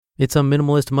It's a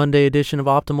Minimalist Monday edition of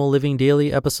Optimal Living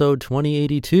Daily, episode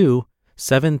 2082,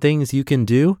 7 Things You Can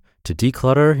Do to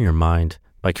Declutter Your Mind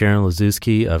by Karen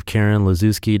Liszewski of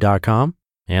KarenLiszewski.com.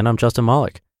 And I'm Justin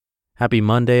Malik. Happy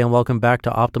Monday and welcome back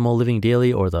to Optimal Living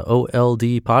Daily, or the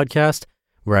OLD podcast,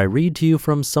 where I read to you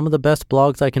from some of the best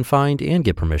blogs I can find and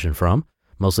get permission from,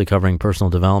 mostly covering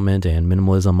personal development and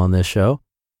minimalism on this show.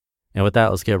 And with that,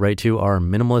 let's get right to our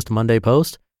Minimalist Monday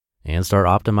post and start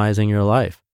optimizing your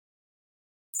life.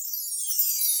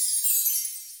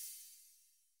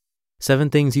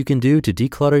 7 Things You Can Do to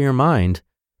Declutter Your Mind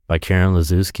by Karen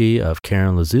Liszewski of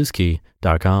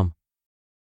KarenLiszewski.com.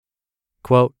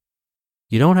 Quote,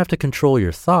 "You don't have to control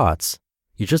your thoughts.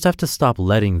 You just have to stop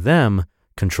letting them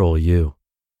control you."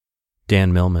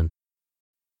 Dan Millman.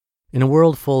 In a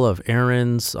world full of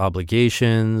errands,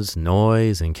 obligations,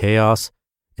 noise, and chaos,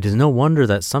 it is no wonder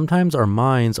that sometimes our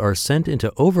minds are sent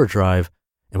into overdrive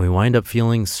and we wind up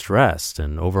feeling stressed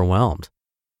and overwhelmed.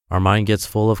 Our mind gets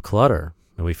full of clutter,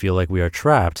 and we feel like we are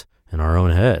trapped in our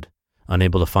own head,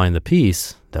 unable to find the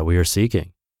peace that we are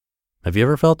seeking. Have you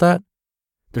ever felt that?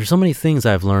 There's so many things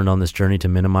I've learned on this journey to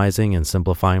minimizing and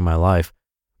simplifying my life.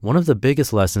 One of the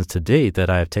biggest lessons to date that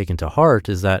I have taken to heart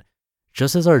is that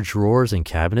just as our drawers and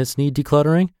cabinets need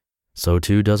decluttering, so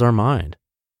too does our mind.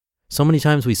 So many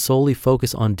times we solely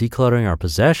focus on decluttering our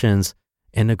possessions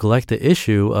and neglect the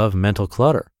issue of mental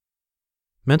clutter.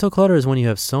 Mental clutter is when you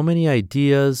have so many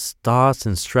ideas, thoughts,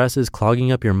 and stresses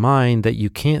clogging up your mind that you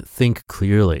can't think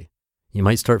clearly. You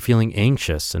might start feeling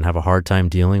anxious and have a hard time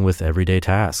dealing with everyday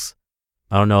tasks.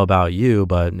 I don't know about you,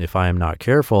 but if I am not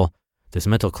careful, this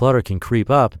mental clutter can creep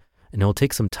up and it will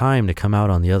take some time to come out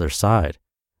on the other side.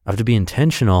 I have to be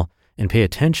intentional and pay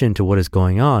attention to what is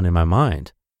going on in my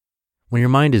mind. When your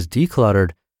mind is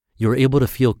decluttered, you are able to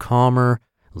feel calmer,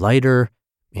 lighter,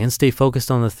 and stay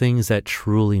focused on the things that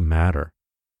truly matter.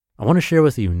 I want to share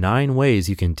with you 9 ways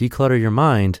you can declutter your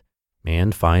mind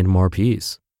and find more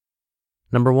peace.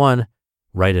 Number 1,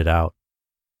 write it out.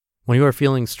 When you are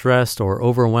feeling stressed or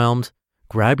overwhelmed,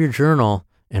 grab your journal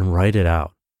and write it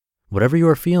out. Whatever you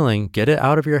are feeling, get it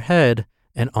out of your head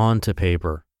and onto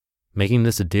paper. Making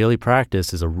this a daily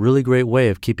practice is a really great way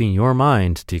of keeping your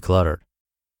mind decluttered.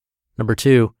 Number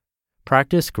 2,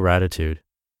 practice gratitude.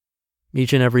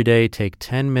 Each and every day, take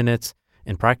 10 minutes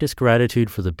and practice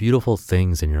gratitude for the beautiful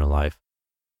things in your life.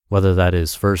 Whether that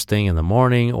is first thing in the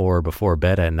morning or before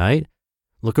bed at night,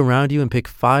 look around you and pick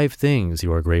 5 things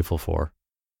you are grateful for.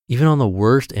 Even on the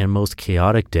worst and most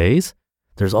chaotic days,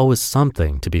 there's always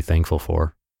something to be thankful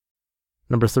for.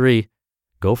 Number 3,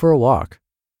 go for a walk.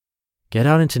 Get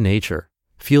out into nature,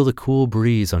 feel the cool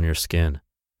breeze on your skin,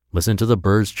 listen to the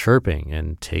birds chirping,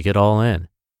 and take it all in.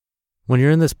 When you're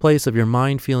in this place of your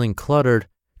mind feeling cluttered,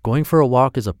 going for a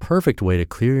walk is a perfect way to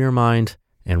clear your mind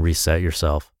and reset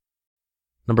yourself.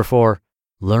 Number 4,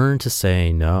 learn to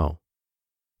say no.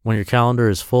 When your calendar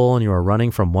is full and you are running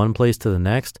from one place to the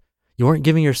next, you aren't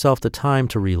giving yourself the time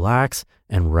to relax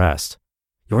and rest.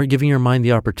 You aren't giving your mind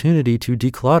the opportunity to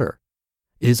declutter.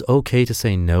 It is okay to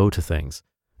say no to things.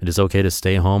 It is okay to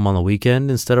stay home on the weekend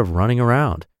instead of running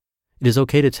around. It is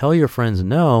okay to tell your friends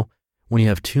no when you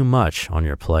have too much on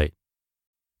your plate.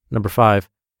 Number 5,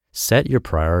 set your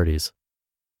priorities.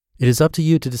 It is up to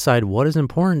you to decide what is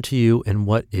important to you and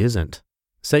what isn't.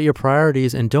 Set your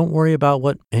priorities and don't worry about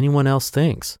what anyone else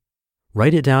thinks.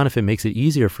 Write it down if it makes it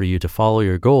easier for you to follow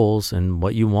your goals and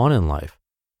what you want in life.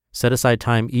 Set aside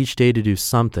time each day to do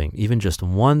something, even just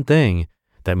one thing,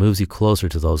 that moves you closer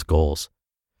to those goals.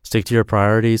 Stick to your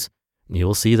priorities, and you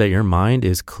will see that your mind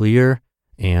is clear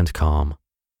and calm.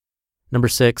 Number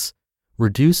 6,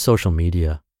 reduce social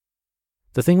media.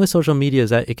 The thing with social media is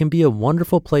that it can be a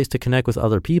wonderful place to connect with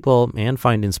other people and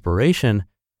find inspiration,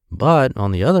 but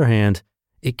on the other hand,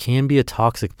 it can be a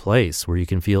toxic place where you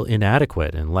can feel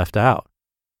inadequate and left out.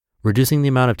 Reducing the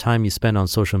amount of time you spend on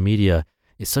social media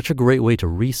is such a great way to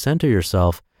recenter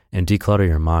yourself and declutter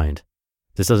your mind.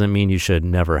 This doesn't mean you should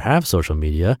never have social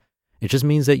media. It just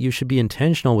means that you should be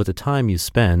intentional with the time you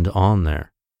spend on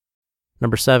there.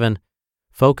 Number 7,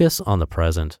 focus on the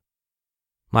present.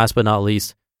 Last but not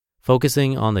least,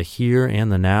 focusing on the here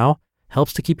and the now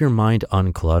helps to keep your mind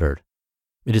uncluttered.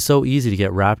 It is so easy to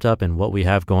get wrapped up in what we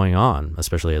have going on,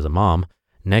 especially as a mom,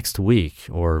 next week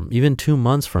or even 2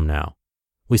 months from now.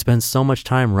 We spend so much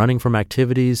time running from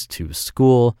activities to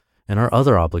school and our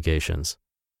other obligations.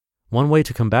 One way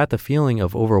to combat the feeling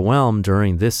of overwhelm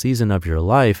during this season of your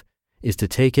life is to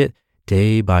take it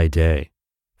day by day.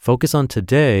 Focus on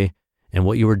today and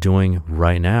what you are doing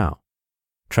right now.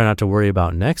 Try not to worry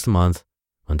about next month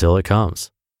until it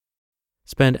comes.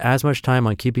 Spend as much time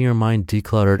on keeping your mind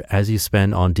decluttered as you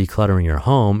spend on decluttering your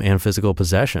home and physical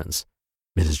possessions.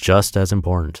 It is just as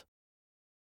important.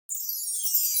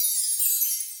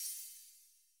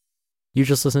 You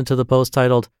just listened to the post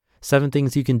titled 7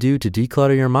 Things You Can Do to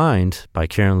Declutter Your Mind by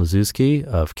Karen Liszewski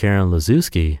of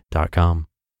KarenLiszewski.com.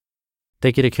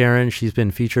 Thank you to Karen. She's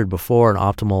been featured before in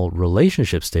Optimal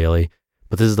Relationships Daily,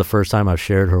 but this is the first time I've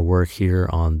shared her work here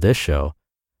on this show.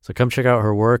 So come check out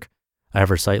her work. I have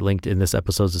her site linked in this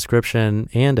episode's description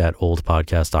and at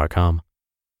oldpodcast.com.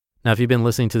 Now, if you've been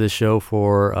listening to this show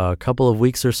for a couple of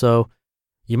weeks or so,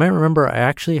 you might remember I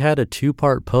actually had a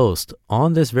 2-part post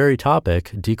on this very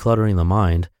topic, decluttering the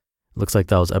mind. It looks like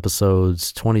that was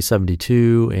episodes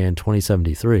 2072 and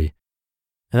 2073.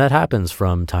 And that happens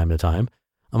from time to time.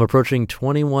 I'm approaching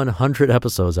 2,100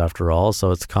 episodes after all,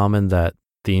 so it's common that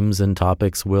themes and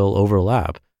topics will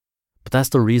overlap. But that's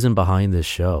the reason behind this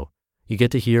show. You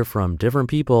get to hear from different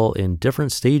people in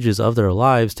different stages of their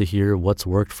lives to hear what's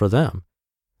worked for them.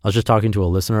 I was just talking to a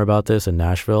listener about this in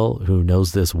Nashville who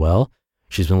knows this well.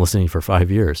 She's been listening for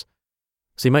 5 years.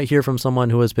 So you might hear from someone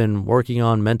who has been working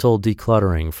on mental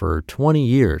decluttering for 20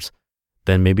 years,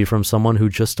 then maybe from someone who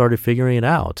just started figuring it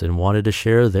out and wanted to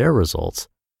share their results.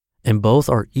 And both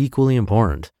are equally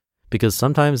important because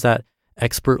sometimes that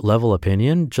expert level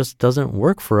opinion just doesn't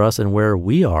work for us and where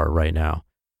we are right now.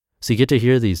 So you get to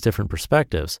hear these different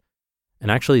perspectives. And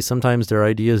actually, sometimes their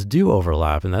ideas do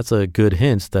overlap, and that's a good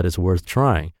hint that it's worth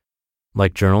trying.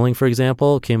 Like journaling, for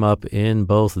example, came up in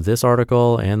both this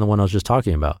article and the one I was just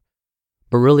talking about.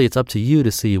 But really, it's up to you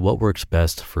to see what works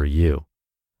best for you.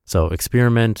 So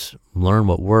experiment, learn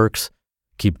what works,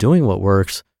 keep doing what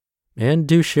works, and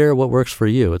do share what works for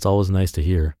you. It's always nice to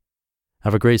hear.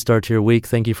 Have a great start to your week.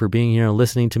 Thank you for being here and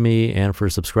listening to me and for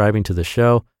subscribing to the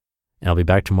show. And I'll be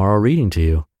back tomorrow reading to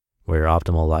you where your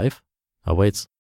optimal life awaits.